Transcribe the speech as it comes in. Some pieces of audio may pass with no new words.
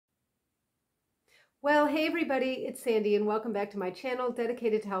Well, hey everybody, it's Sandy and welcome back to my channel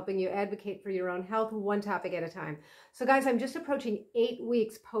dedicated to helping you advocate for your own health one topic at a time. So guys, I'm just approaching 8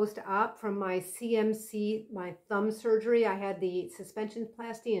 weeks post-op from my CMC, my thumb surgery. I had the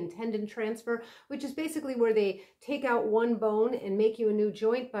suspensionplasty and tendon transfer, which is basically where they take out one bone and make you a new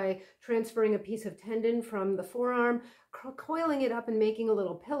joint by transferring a piece of tendon from the forearm, coiling it up and making a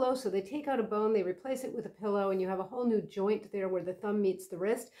little pillow. So they take out a bone, they replace it with a pillow, and you have a whole new joint there where the thumb meets the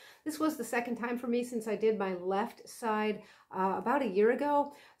wrist. This was the second time for me since I did my left side about a year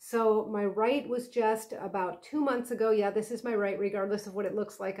ago. So my right was just about 2 months ago. Yeah, this is my right, regardless of what it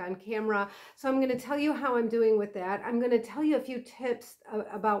looks like on camera. So I'm going to tell you how I'm doing with that. I'm going to tell you a few tips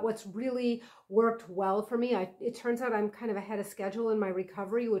about what's really worked well for me. It turns out I'm kind of ahead of schedule in my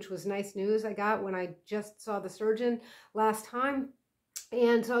recovery, which was nice news I got when I just saw the surgeon last time.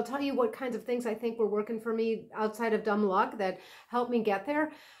 And so I'll tell you what kinds of things I think were working for me outside of dumb luck that helped me get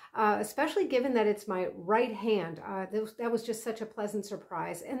there. Especially given that it's my right hand. That was just such a pleasant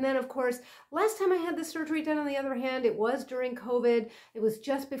surprise. And then, of course, last time I had the surgery done on the other hand, it was during COVID. It was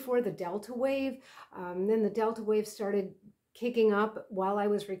just before the Delta wave. Then the Delta wave started kicking up while I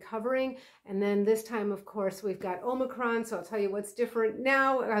was recovering. And then this time, of course, we've got Omicron. So I'll tell you what's different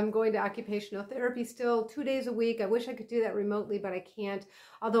now. I'm going to occupational therapy still 2 days a week. I wish I could do that remotely, but I can't.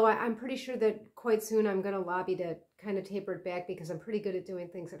 Although I'm pretty sure that quite soon I'm going to lobby to kind of taper it back because I'm pretty good at doing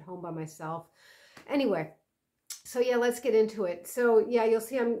things at home by myself. Anyway, so yeah, let's get into it. So yeah, you'll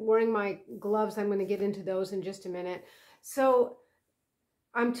see I'm wearing my gloves. I'm going to get into those in just a minute. So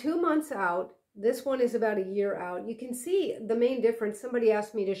I'm 2 months out. This one is about a year out. You can see the main difference. Somebody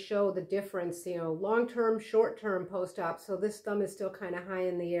asked me to show the difference, you know, long-term, short-term post-op. So this thumb is still kind of high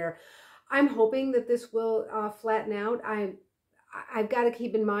in the air. I'm hoping that this will flatten out. I've got to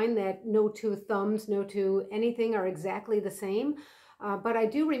keep in mind that no two thumbs, no two anything are exactly the same. But I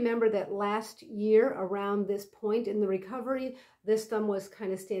do remember that last year around this point in the recovery, this thumb was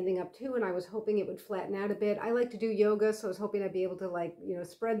kind of standing up too, and I was hoping it would flatten out a bit. I like to do yoga, so I was hoping I'd be able to, like, you know,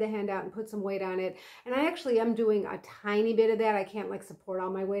 spread the hand out and put some weight on it. And I actually am doing a tiny bit of that. I can't like support all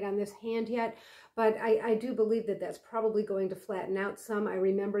my weight on this hand yet, but I do believe that that's probably going to flatten out some. I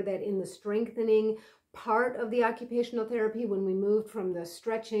remember that in the strengthening part of the occupational therapy, when we moved from the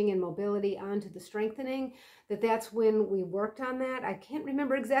stretching and mobility onto the strengthening, that's when we worked on that. I can't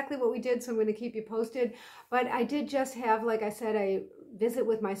remember exactly what we did, so I'm going to keep you posted. But I did just have, like I said, a visit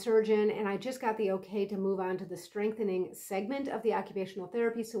with my surgeon, and I just got the okay to move on to the strengthening segment of the occupational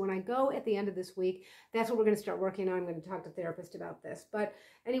therapy. So when I go at the end of this week, that's what we're going to start working on. I'm going to talk to the therapist about this. But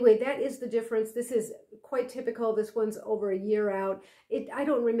anyway, that is the difference. This is quite typical. This one's over a year out. I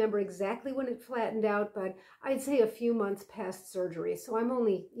don't remember exactly when it flattened out, but I'd say a few months past surgery. So I'm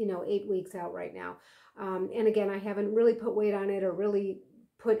only, 8 weeks out right now. And again, I haven't really put weight on it or really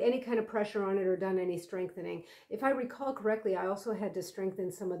put any kind of pressure on it or done any strengthening. If I recall correctly, I also had to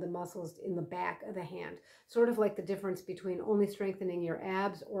strengthen some of the muscles in the back of the hand, sort of like the difference between only strengthening your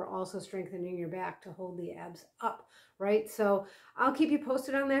abs or also strengthening your back to hold the abs up, right? So I'll keep you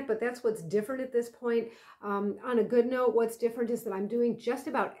posted on that, but that's what's different at this point. On a good note, what's different is that I'm doing just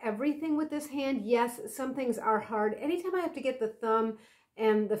about everything with this hand. Yes, some things are hard. Anytime I have to get the thumb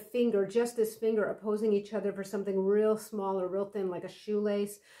and the finger, just this finger, opposing each other for something real small or real thin, like a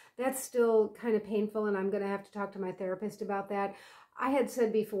shoelace, that's still kind of painful, and I'm going to have to talk to my therapist about that. I had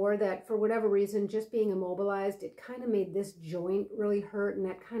said before that for whatever reason, just being immobilized, it kind of made this joint really hurt, and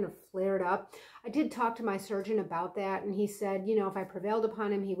that kind of flared up. I did talk to my surgeon about that, and he said, if I prevailed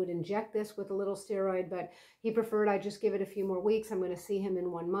upon him, he would inject this with a little steroid, but he preferred I just give it a few more weeks. I'm going to see him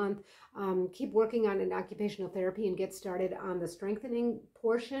in 1 month. Keep working on an occupational therapy and get started on the strengthening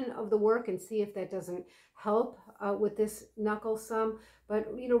portion of the work and see if that doesn't help with this knuckle some. But,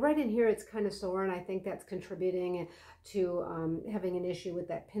 right in here, it's kind of sore, and I think that's contributing to having an issue with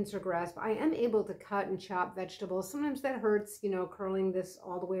that pincer grasp. I am able to cut and chop vegetables. Sometimes that hurts, curling this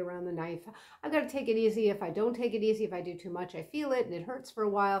all the way around the knife. I've got to take it easy. If I don't take it easy, if I do too much, I feel it and it hurts for a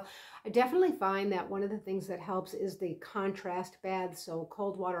while. I definitely find that one of the things that helps is the contrast baths. So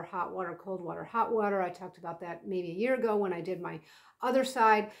cold water, hot water, cold water, hot water. I talked about that maybe a year ago when I did my other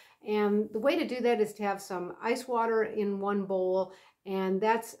side. And the way to do that is to have some ice water in one bowl, and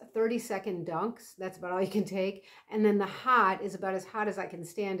that's 30-second dunks. That's about all you can take. And then the hot is about as hot as I can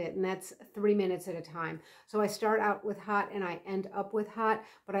stand it, and that's 3 minutes at a time. So I start out with hot and I end up with hot,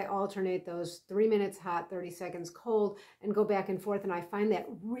 but I alternate those 3 minutes hot, 30 seconds cold, and go back and forth. And I find that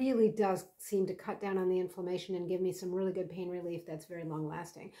really does seem to cut down on the inflammation and give me some really good pain relief that's very long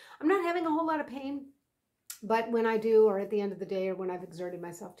lasting. I'm not having a whole lot of pain, but when I do, or at the end of the day, or when I've exerted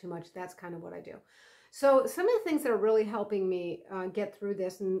myself too much, that's kind of what I do. So some of the things that are really helping me get through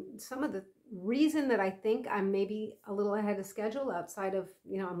this, and some of the reason that I think I'm maybe a little ahead of schedule outside of,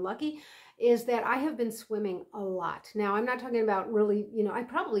 I'm lucky, is that I have been swimming a lot. Now, I'm not talking about really, I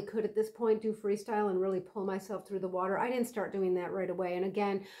probably could at this point do freestyle and really pull myself through the water. I didn't start doing that right away. And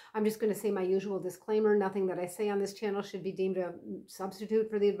again, I'm just going to say my usual disclaimer. Nothing that I say on this channel should be deemed a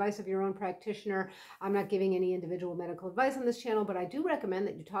substitute for the advice of your own practitioner. I'm not giving any individual medical advice on this channel, but I do recommend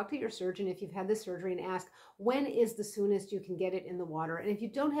that you talk to your surgeon if you've had this surgery and ask, when is the soonest you can get it in the water? And if you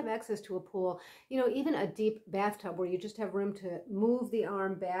don't have access to a pool, even a deep bathtub where you just have room to move the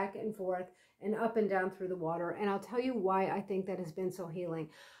arm back and forth and up and down through the water. And I'll tell you why I think that has been so healing.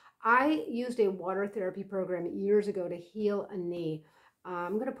 I used a water therapy program years ago to heal a knee.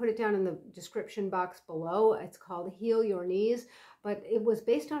 I'm going to put it down in the description box below. It's called Heal Your Knees, but it was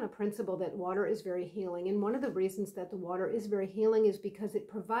based on a principle that water is very healing. And one of the reasons that the water is very healing is because it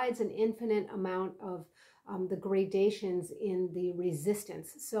provides an infinite amount of the gradations in the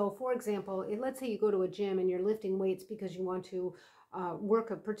resistance. So for example, let's say you go to a gym and you're lifting weights because you want to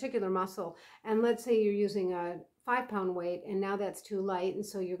work a particular muscle, and let's say you're using a 5-pound weight and now that's too light, and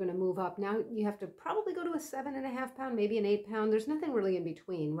so you're going to move up. Now you have to probably go to a 7.5 pound, maybe an 8 pound. There's nothing really in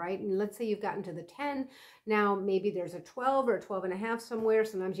between, right? And let's say you've gotten to the 10. Now maybe there's a 12 or a 12.5 somewhere.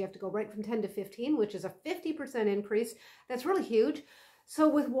 Sometimes you have to go right from 10 to 15, which is a 50% increase. That's really huge. So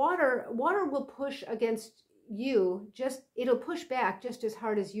with water will push against you, it'll push back just as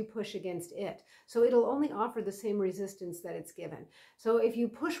hard as you push against it. So it'll only offer the same resistance that it's given. So if you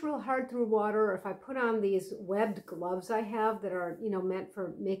push real hard through water, or if I put on these webbed gloves I have that are, meant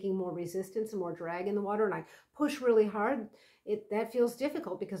for making more resistance and more drag in the water, and I push really hard, that feels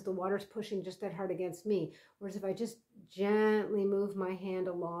difficult because the water's pushing just that hard against me. Whereas if I just gently move my hand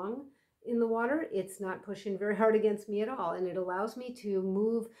along in the water, it's not pushing very hard against me at all, and it allows me to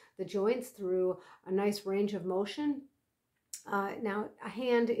move the joints through a nice range of motion. Now, a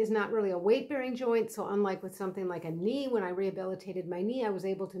hand is not really a weight-bearing joint, so unlike with something like a knee, when I rehabilitated my knee, I was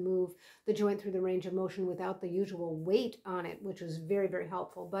able to move the joint through the range of motion without the usual weight on it, which was very, very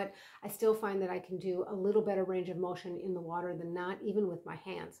helpful. But I still find that I can do a little better range of motion in the water than not, even with my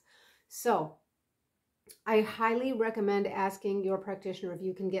hands. So I highly recommend asking your practitioner if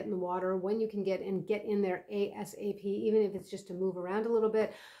you can get in the water, when you can get in there ASAP, even if it's just to move around a little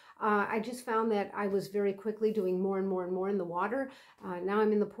bit. I just found that I was very quickly doing more and more and more in the water. Now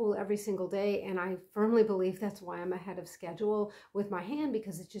I'm in the pool every single day, and I firmly believe that's why I'm ahead of schedule with my hand,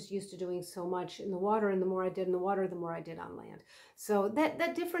 because it's just used to doing so much in the water, and the more I did in the water, the more I did on land. So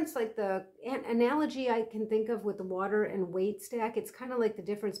that difference, like the analogy I can think of with the water and weight stack, it's kind of like the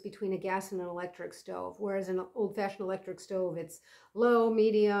difference between a gas and an electric stove. Whereas an old-fashioned electric stove, it's low,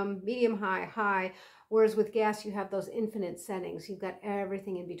 medium, high, high. Whereas with gas, you have those infinite settings. You've got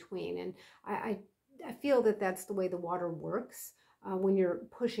everything in between. And I feel that that's the way the water works when you're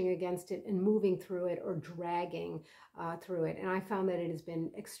pushing against it and moving through it or dragging through it. And I found that it has been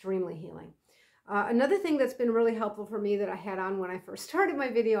extremely healing. Another thing that's been really helpful for me that I had on when I first started my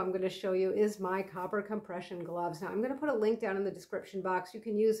video, I'm going to show you, is my copper compression gloves. Now, I'm going to put a link down in the description box. You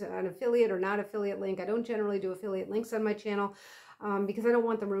can use an affiliate or not affiliate link. I don't generally do affiliate links on my channel because I don't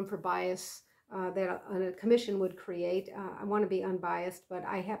want the room for bias that a commission would create. I want to be unbiased, but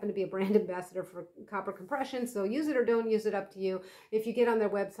I happen to be a brand ambassador for copper compression, so use it or don't use it, up to you. If you get on their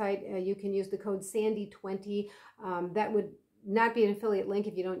website, you can use the code Sandy20. That would not be an affiliate link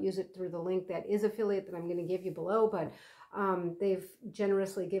if you don't use it through the link that is affiliate that I'm going to give you below, but they've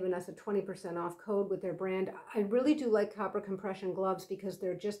generously given us a 20% off code with their brand. I really do like copper compression gloves because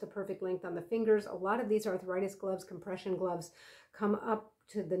they're just the perfect length on the fingers. A lot of these arthritis gloves, compression gloves, come up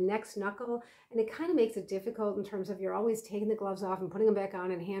to the next knuckle, and it kind of makes it difficult in terms of you're always taking the gloves off and putting them back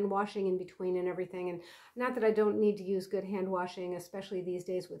on and hand washing in between and everything. And not that I don't need to use good hand washing, especially these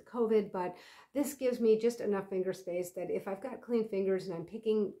days with COVID, but this gives me just enough finger space that if I've got clean fingers and I'm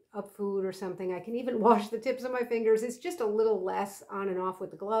picking up food or something, I can even wash the tips of my fingers. It's just a little less on and off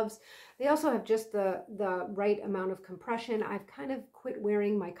with the gloves. They also have just the right amount of compression. I've kind of quit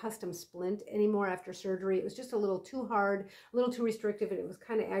wearing my custom splint anymore after surgery. It was just a little too hard, a little too restrictive, and it was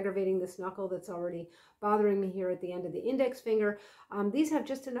kind of aggravating this knuckle that's already bothering me here at the end of the index finger. These have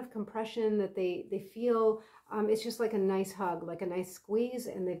just enough compression that they feel, it's just like a nice hug, like a nice squeeze,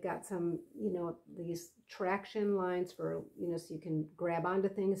 and they've got some, these traction lines for, so you can grab onto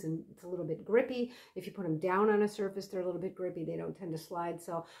things, and it's a little bit grippy. If you put them down on a surface, they're a little bit grippy. They don't tend to slide.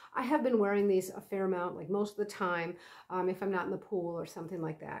 So I have been wearing these a fair amount, like most of the time, if I'm not in the pool or something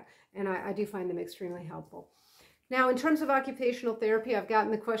like that. And I do find them extremely helpful. Now, in terms of occupational therapy, I've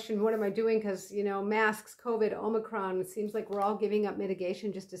gotten the question, what am I doing? Because, masks, COVID, Omicron, it seems like we're all giving up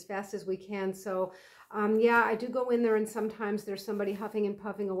mitigation just as fast as we can. So Yeah, I do go in there and sometimes there's somebody huffing and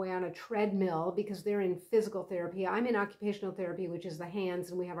puffing away on a treadmill because they're in physical therapy. I'm in occupational therapy, which is the hands,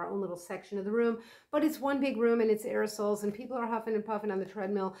 and we have our own little section of the room, but it's one big room and it's aerosols and people are huffing and puffing on the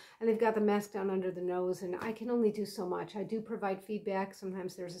treadmill and they've got the mask down under the nose, and I can only do so much. I do provide feedback.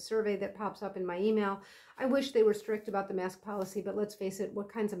 Sometimes there's a survey that pops up in my email. I wish they were strict about the mask policy, but let's face it,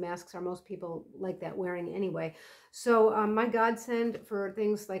 what kinds of masks are most people like that wearing anyway? So my godsend for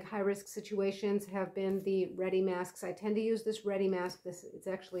things like high-risk situations have been the Ready masks. I tend to use this Ready mask. It's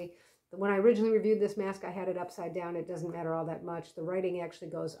actually, when I originally reviewed this mask, I had it upside down. It doesn't matter all that much. The writing actually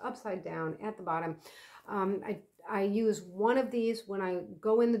goes upside down at the bottom. I use one of these when I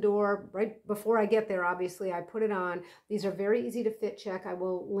go in the door, right before I get there, obviously, I put it on. These are very easy to fit check. I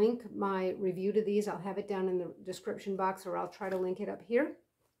will link my review to these. I'll have it down in the description box, or I'll try to link it up here.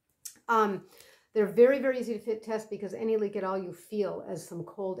 They're very, very easy to fit test because any leak at all you feel as some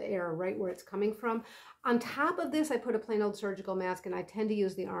cold air right where it's coming from. On top of this, I put a plain old surgical mask, and I tend to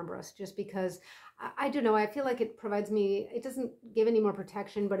use the armrest just because, I don't know, I feel like it provides me, it doesn't give any more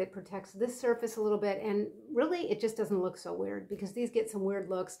protection, but it protects this surface a little bit, and really it just doesn't look so weird because these get some weird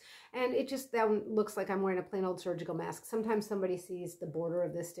looks, and it just then looks like I'm wearing a plain old surgical mask. Sometimes somebody sees the border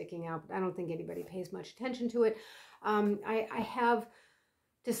of this sticking out, but I don't think anybody pays much attention to it. I have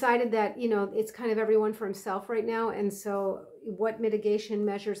decided that, you know, it's kind of everyone for himself right now. And so what mitigation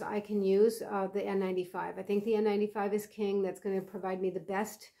measures I can use, the N95. I think the N95 is king. That's going to provide me the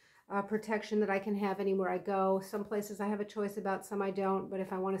best protection that I can have anywhere I go. Some places I have a choice about, some I don't. But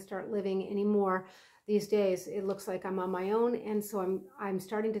if I want to start living anymore these days, it looks like I'm on my own. And so I'm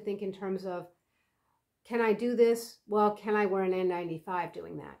starting to think in terms of, can I do this? Well, can I wear an N95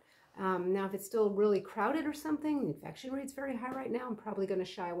 doing that? Now, if it's still really crowded or something, the infection rate's very high right now, I'm probably going to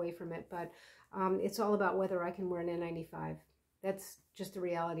shy away from it. But it's all about whether I can wear an N95. That's just the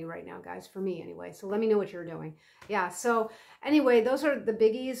reality right now, guys, for me anyway. So let me know what you're doing. Yeah, so anyway, those are the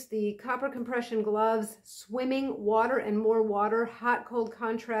biggies. The copper compression gloves, swimming, water and more water, hot, cold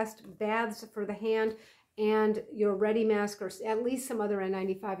contrast, baths for the hand, and your Ready mask, or at least some other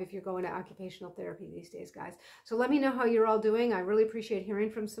N95 if you're going to occupational therapy these days, guys. So let me know how you're all doing. I really appreciate hearing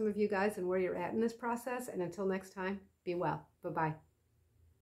from some of you guys and where you're at in this process. And until next time, be well. Bye-bye.